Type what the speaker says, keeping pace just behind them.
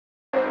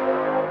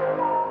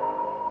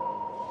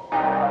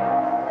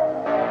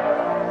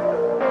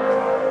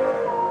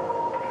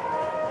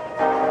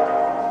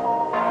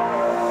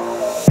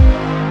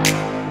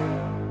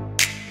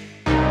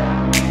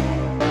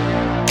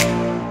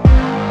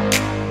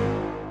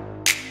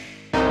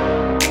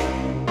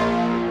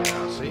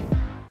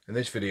In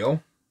this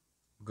video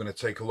we're going to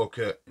take a look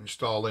at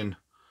installing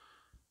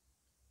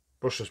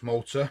brushless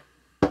motor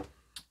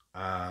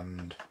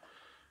and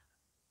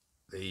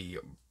the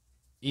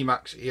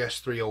Emax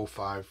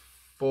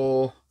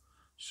ES3054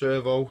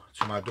 servo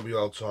to my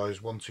Wltoys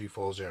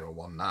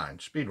 124019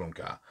 speedrun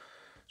car.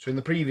 So in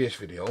the previous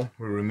video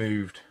we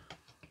removed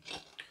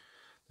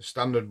the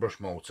standard brush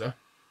motor,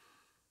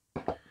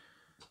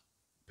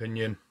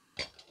 pinion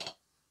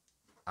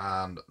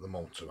and the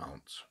motor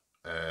mount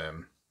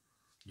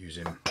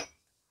using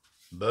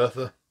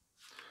Bertha.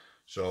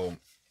 So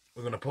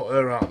we're going to put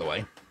her out of the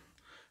way,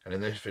 and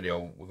in this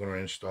video we're going to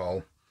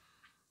install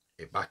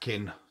it back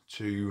in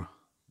to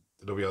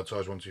the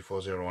Wltoys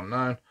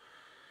 124019.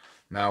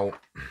 Now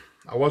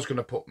I was going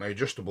to put my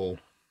adjustable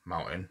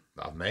mount in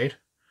that I've made,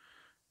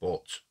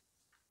 but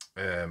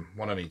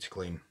one, I need to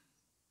clean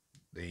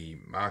the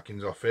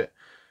markings off it,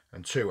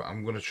 and two,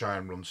 I'm going to try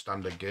and run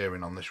standard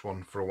gearing on this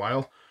one for a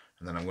while,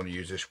 and then I'm going to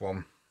use this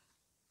one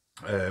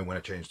when I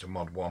change to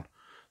mod 1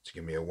 to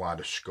give me a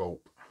wider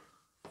scope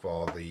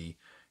for the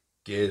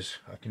gears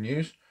I can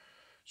use.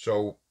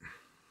 So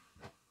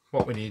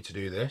what we need to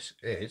do this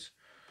is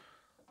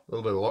a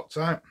little bit of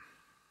Loctite.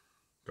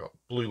 Got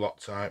blue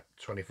Loctite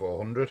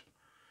 2400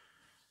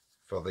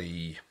 for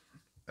the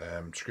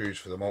screws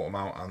for the motor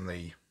mount and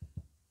the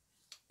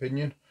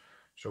pinion.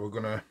 So we're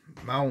going to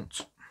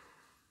mount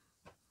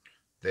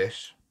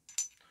this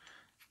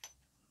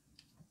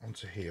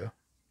onto here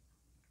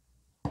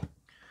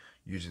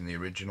using the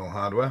original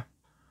hardware,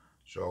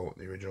 so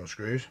the original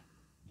screws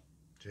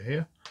to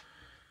here.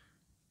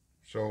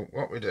 So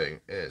what we do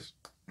is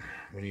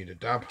we need a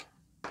dab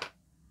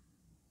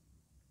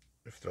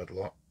of thread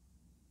lock,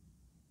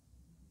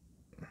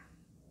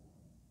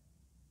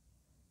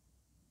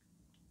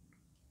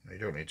 you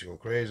don't need to go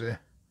crazy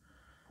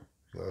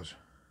because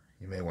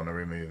you may want to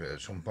remove it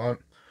at some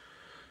point,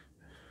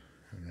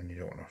 and then you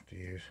don't have to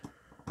use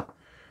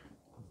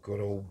good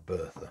old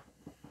Bertha.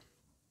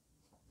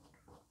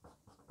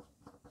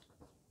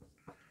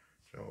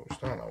 So we'll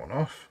start that one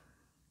off,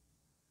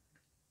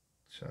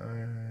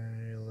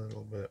 tiny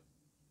little bit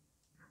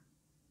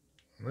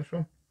on this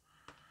one,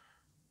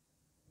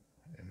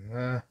 in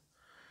there.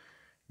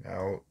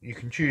 Now you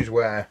can choose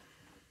where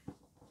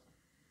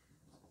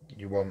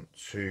you want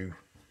to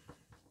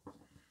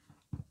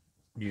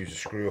use the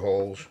screw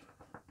holes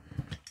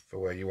for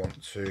where you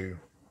want to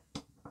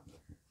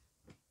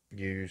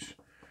use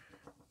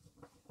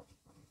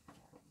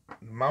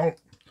the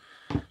mount.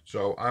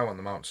 So I want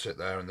the mount to sit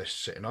there and this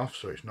sitting off,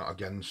 so it's not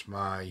against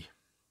my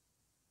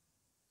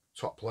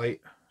top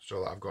plate,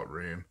 so that I've got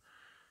room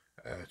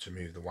to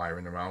move the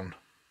wiring around.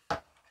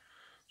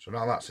 So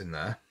now that's in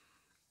there,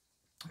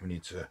 we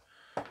need to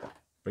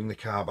bring the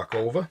car back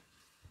over,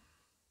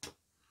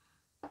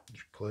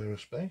 just clear a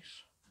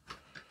space.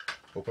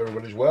 Hope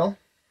everybody's well,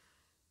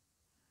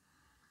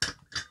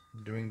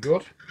 doing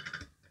good.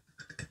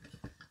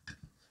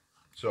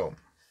 So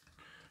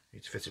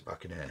need to fit it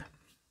back in here.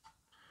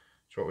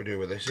 So what we do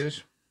with this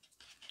is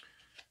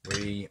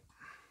we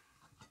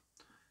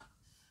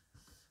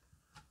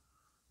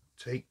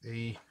take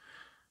the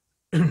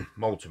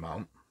motor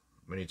mount,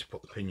 we need to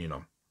put the pinion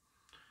on,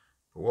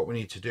 but what we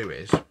need to do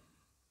is,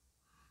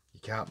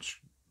 you can't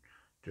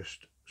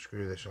just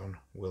screw this on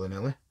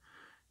willy-nilly.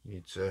 You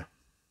need to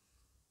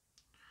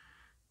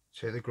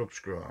take the grub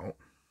screw out,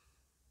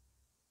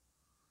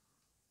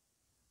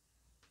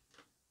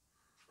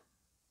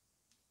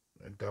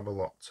 a dab of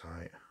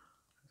Loctite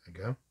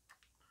again,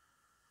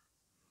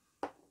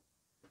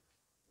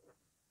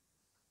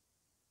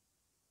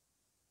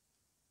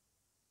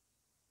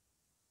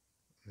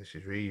 this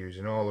is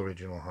reusing all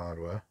original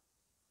hardware.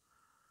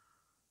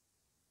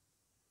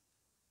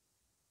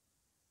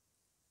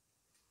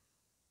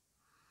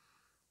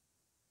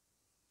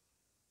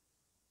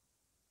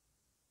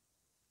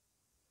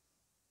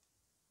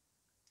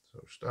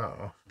 So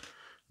start off,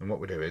 and what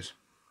we do is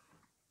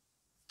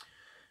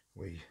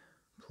we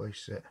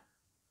place it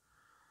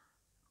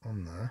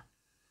on there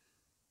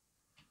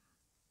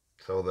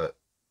so that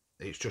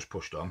it's just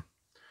pushed on,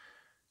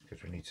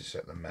 because we need to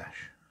set the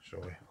mesh. So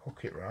we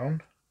hook it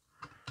round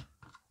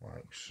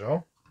like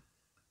so,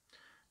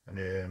 and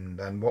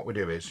then what we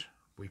do is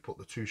we put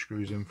the two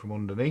screws in from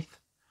underneath,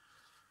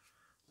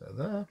 they're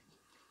there,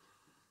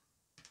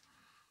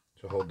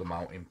 to hold the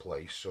mount in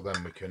place. So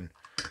then we can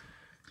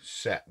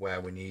set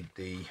where we need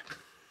the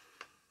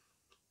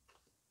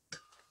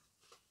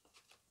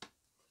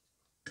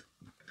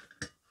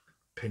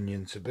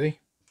pinion to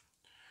be.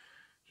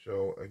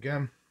 So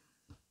again,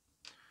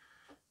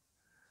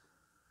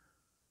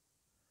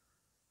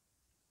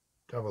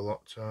 dab a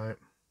Loctite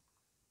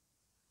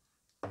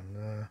in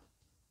there,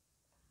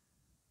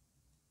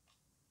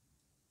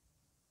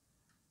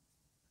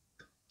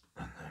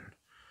 and then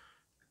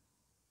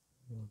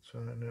we'll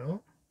tighten it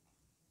up.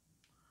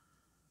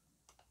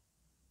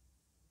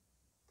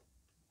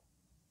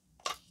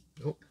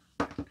 Oh,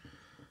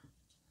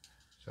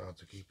 it's hard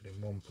to keep it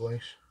in one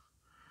place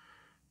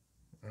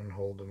and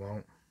hold them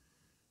out.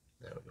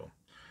 There we go.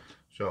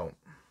 So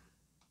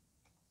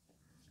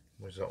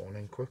whiz that one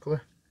in quickly.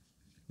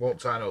 won't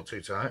tighten up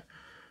too tight.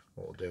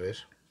 What we'll do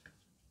is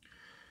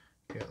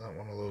get that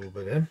one a little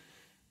bit in,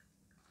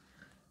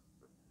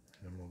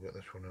 and we'll get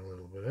this one a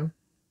little bit in,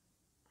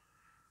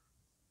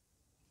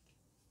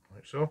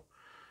 like so,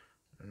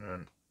 and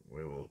then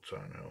we will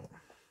tighten it up.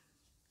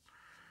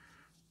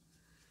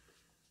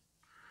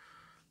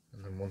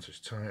 And then once it's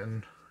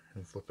tightened, you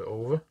can flip it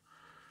over.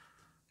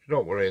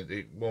 Don't worry,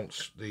 the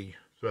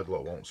thread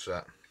lock won't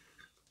set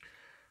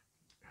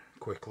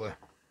quickly.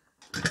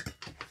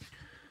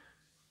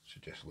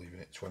 Suggest leaving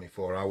it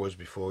 24 hours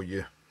before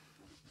you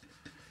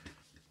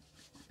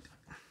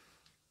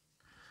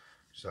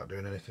start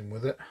doing anything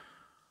with it.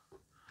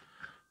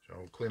 So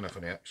we'll clean off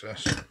any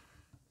excess,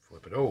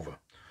 flip it over.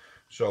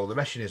 So the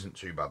meshing isn't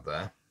too bad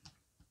there.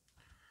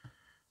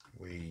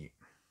 We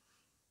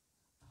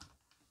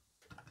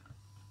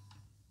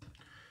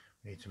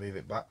need to move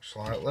it back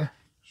slightly,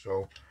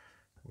 so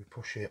we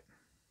push it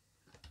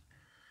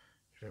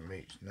so it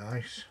meets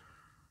nice.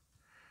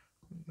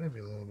 Maybe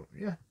a little bit,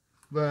 yeah,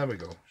 there we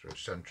go. So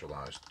it's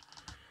centralised,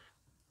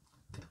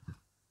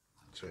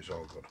 so it's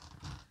all good.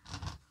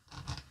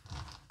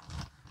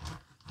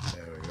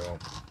 There we go.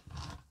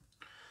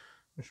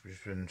 Must be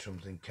just been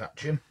something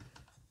catching.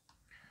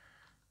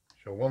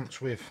 So once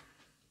we've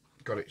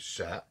got it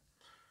set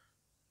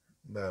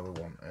where we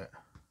want it,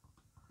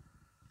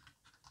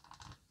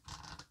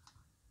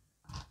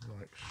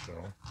 like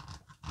so,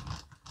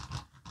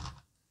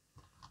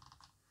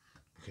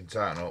 we can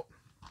tighten up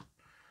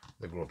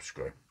the grub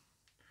screw.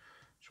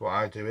 So what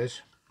I do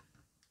is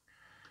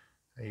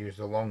I use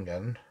the long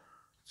end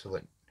till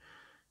it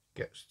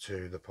gets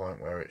to the point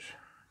where it's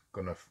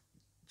gonna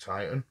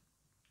tighten,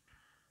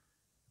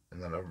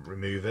 and then I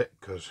remove it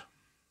because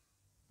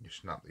you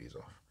snap these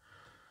off,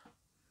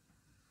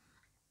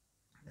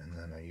 and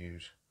then I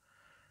use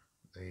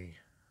the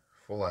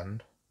full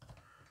end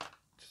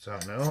to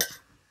tighten it up,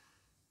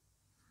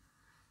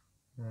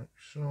 like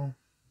so.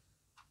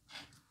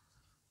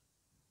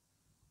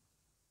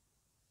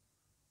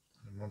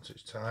 And once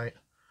it's tight,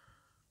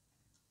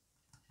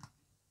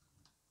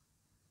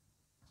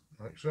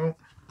 like so,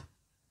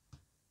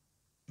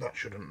 that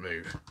shouldn't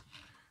move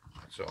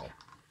at all.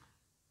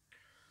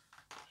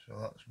 So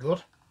that's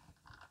good.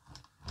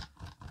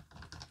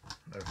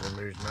 Everything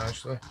moves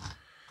nicely.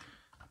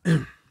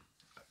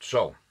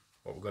 So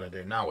what we're going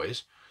to do now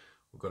is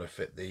we're going to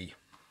fit the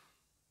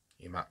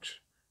Emax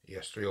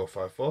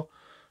ES3054.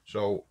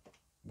 So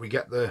we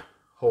get the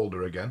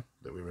holder again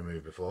that we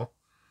removed before.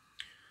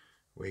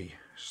 We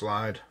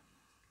slide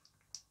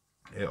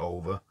it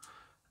over,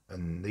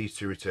 and these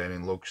two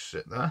retaining lugs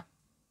sit there,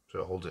 so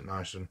it holds it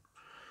nice and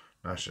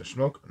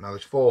snug. Now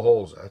there's 4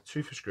 holes there,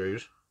 2 for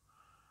screws,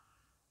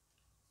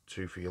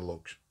 2 for your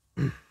lugs.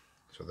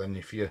 So then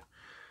if you,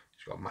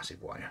 it's got a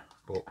massive wire,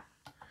 but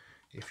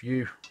if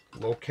you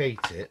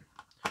locate it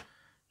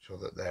so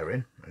that they're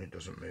in and it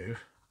doesn't move,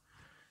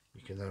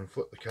 you can then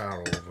flip the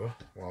car over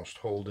whilst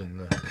holding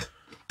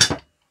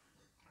the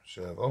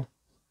servo,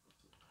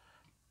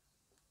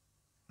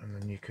 and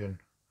then you can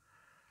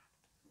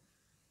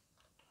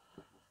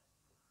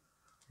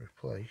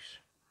replace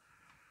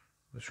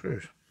the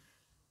screws.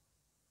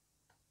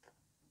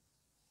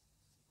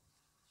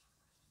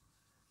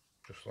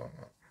 Just like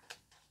that.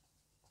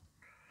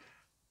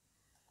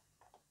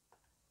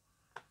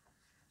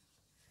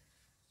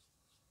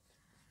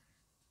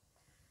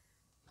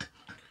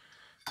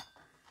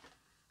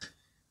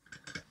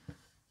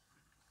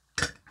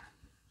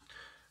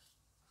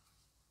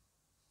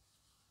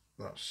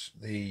 That's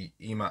the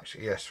Emax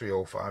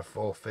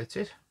ES3054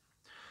 fitted.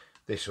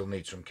 This will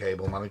need some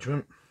cable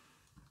management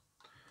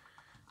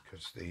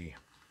because the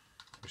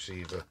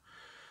receiver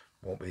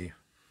won't be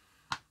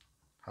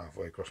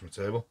halfway across my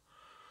table.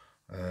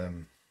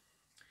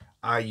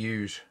 I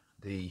use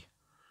the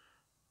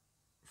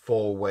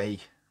 4-way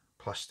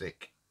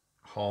plastic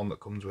horn that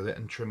comes with it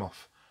and trim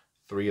off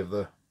 3 of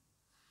the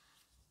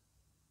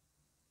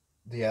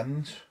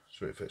ends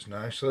so it fits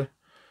nicely.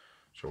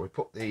 So we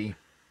put the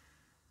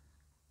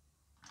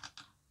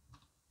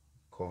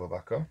cover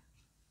back on.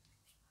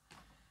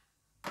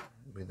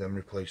 We then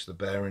replace the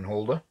bearing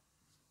holder.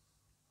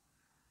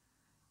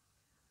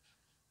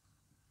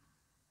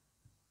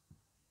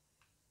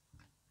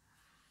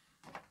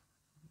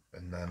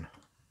 And then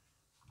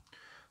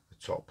the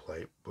top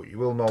plate. But you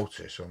will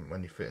notice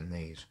when you're fitting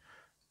these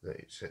that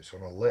it sits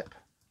on a lip.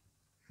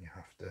 You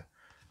have to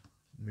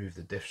move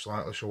the diff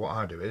slightly. So what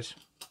I do is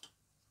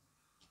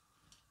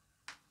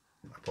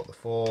I put the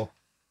 4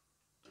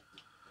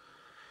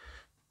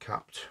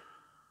 capped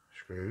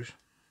screws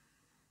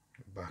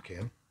back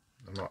in.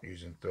 I'm not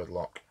using third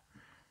lock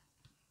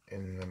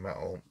in the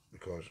metal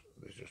because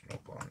there's just no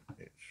point.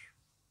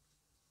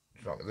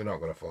 They're not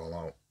going to fall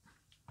out.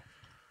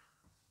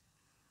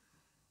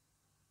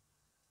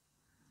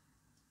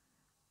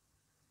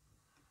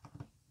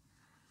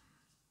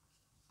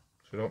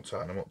 So don't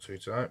tighten them up too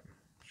tight.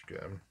 Just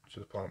get them to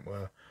the point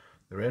where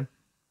they're in.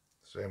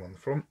 Same on the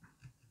front.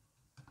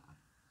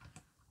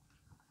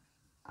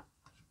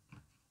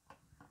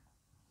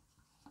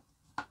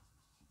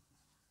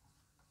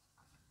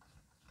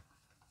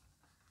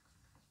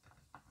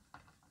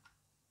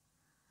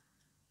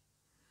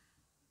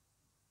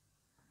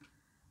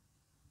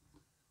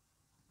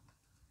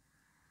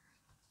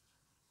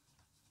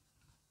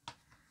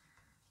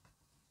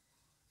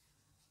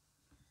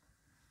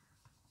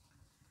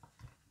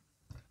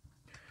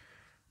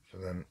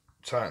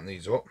 tighten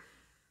these up,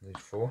 these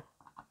four,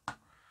 and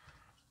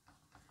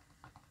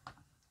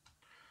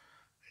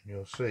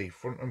you'll see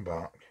front and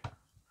back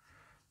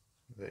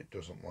that it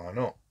doesn't line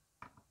up.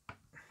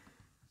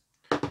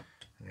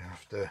 You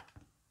have to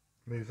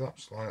move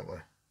that slightly,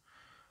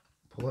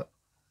 pull it,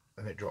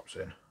 and it drops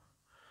in.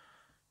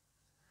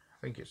 I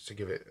think it's to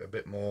give it a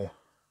bit more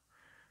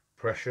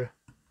pressure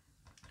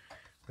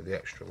with the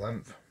extra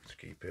length to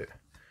keep it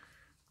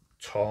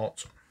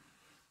taut,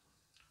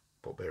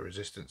 put a bit of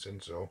resistance in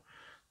so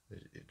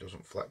it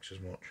doesn't flex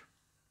as much.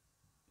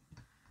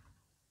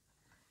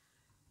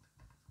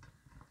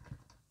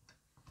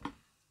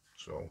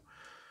 So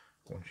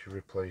once you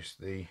replace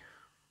the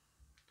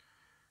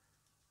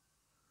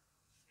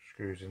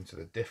screws into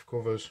the diff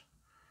covers,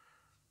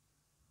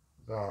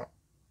 that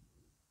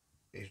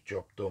is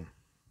job done.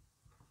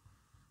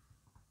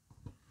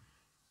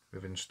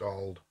 We've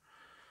installed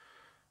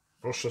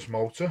brushless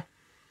motor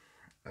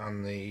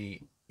and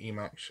the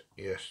Emax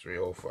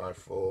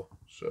ES3054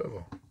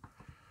 servo.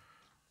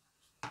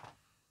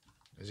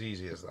 As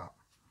easy as that.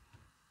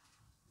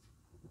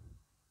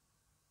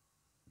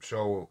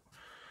 So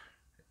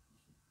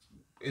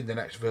in the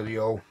next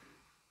video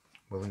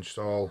we'll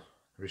install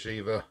the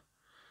receiver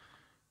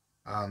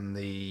and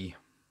the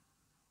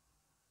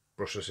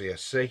brushless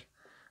ESC.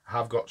 I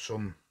have got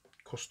some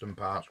custom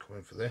parts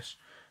coming for this,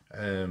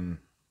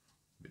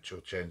 which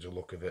will change the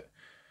look of it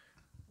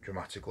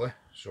dramatically,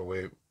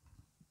 so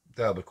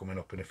they'll be coming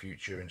up in a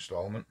future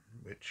installment,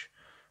 which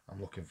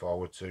I'm looking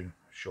forward to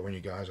showing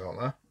you guys out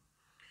there.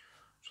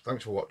 So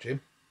thanks for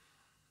watching.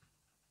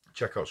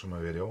 Check out some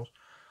of the videos.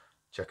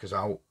 Check us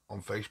out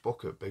on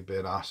Facebook at Big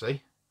Beard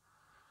RC.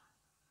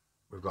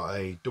 We've got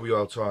a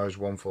Wltoys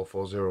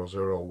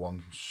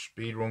 144001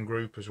 speedrun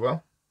group as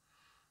well,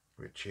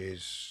 which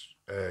is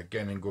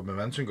gaining good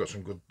momentum. Got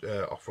some good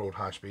off-road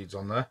high speeds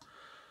on there,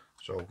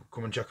 so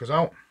come and check us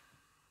out.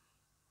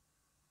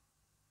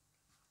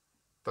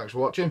 Thanks for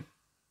watching.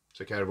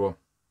 Take care, everyone.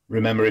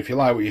 Remember, if you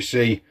like what you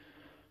see,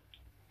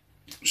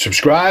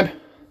 subscribe,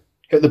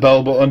 hit the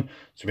bell button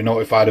to be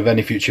notified of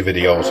any future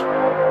videos.